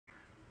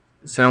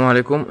السلام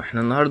عليكم.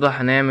 احنا النهاردة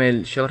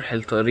هنعمل شرح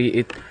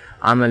لطريقة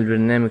عمل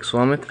برنامج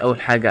صامت.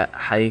 اول حاجة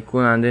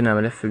هيكون عندنا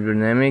ملف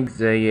البرنامج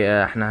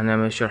زي احنا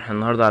هنعمل شرح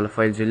النهاردة على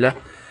فايل زيلا،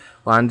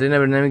 وعندنا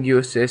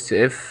برنامج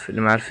ussf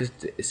لمعرفة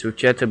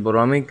سويتشات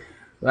البرامج،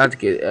 بعد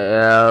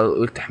كده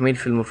والتحميل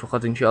في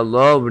المرفقات ان شاء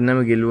الله،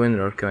 وبرنامج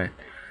الوينرار كمان.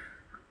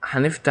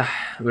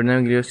 هنفتح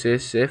برنامج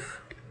ussf،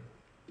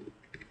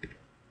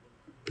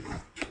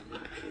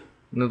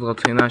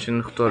 نضغط هنا عشان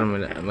نختار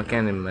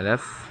مكان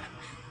الملف،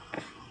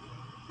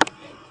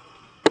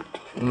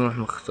 نروح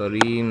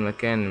مختارين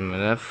مكان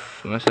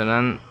الملف،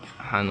 مثلا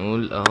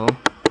هنقول اهو.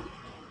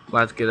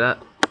 بعد كده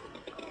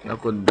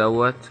ناخد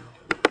دوت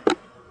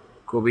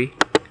كوبي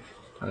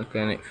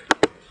مكان نقفل.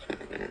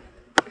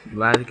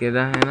 بعد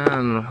كده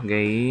هنا نروح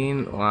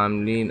جايين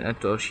وعاملين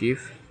اد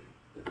ارشيف،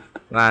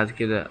 بعد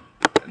كده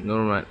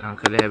نورمال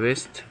هنخليها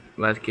بيست،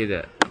 بعد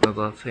كده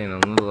نضغط هنا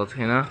ونضغط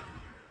هنا،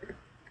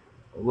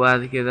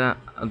 وبعد كده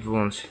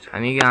ادفانسد.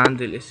 هنيجي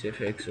عند الاس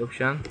اف اكس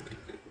اوبشن،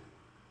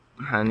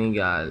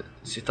 هنيجي على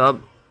سيت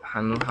اب،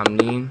 هنروح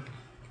عاملين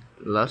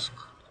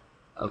لصق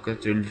او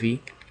كتر في.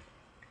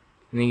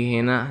 نيجي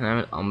هنا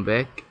هنعمل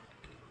امباك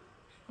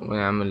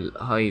ونعمل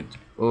هايد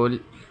اول.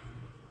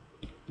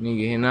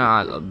 نيجي هنا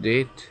على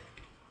الابديت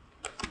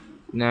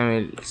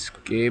نعمل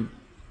سكيب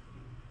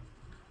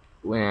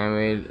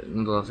ونعمل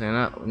نضغط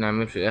هنا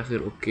ونعمل في الاخر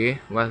اوكي،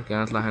 وبعد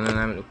كده نطلع هنا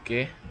نعمل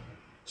اوكي.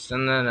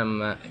 استنى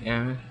لما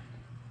يعمل.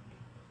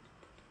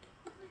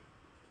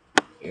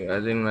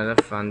 يبقى دي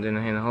الملف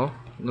عندنا هنا اهو،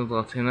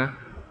 نضغط هنا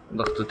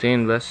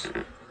ضغطتين بس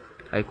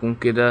هيكون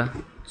كده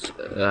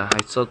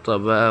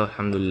هيتسطب بقى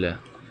والحمد لله.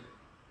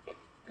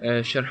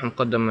 الشرح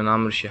مقدم من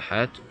عمرو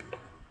الشحات،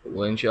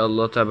 وان شاء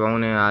الله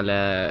تابعوني على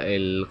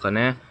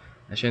القناة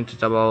عشان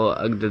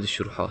تتابعوا اجدد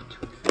الشروحات.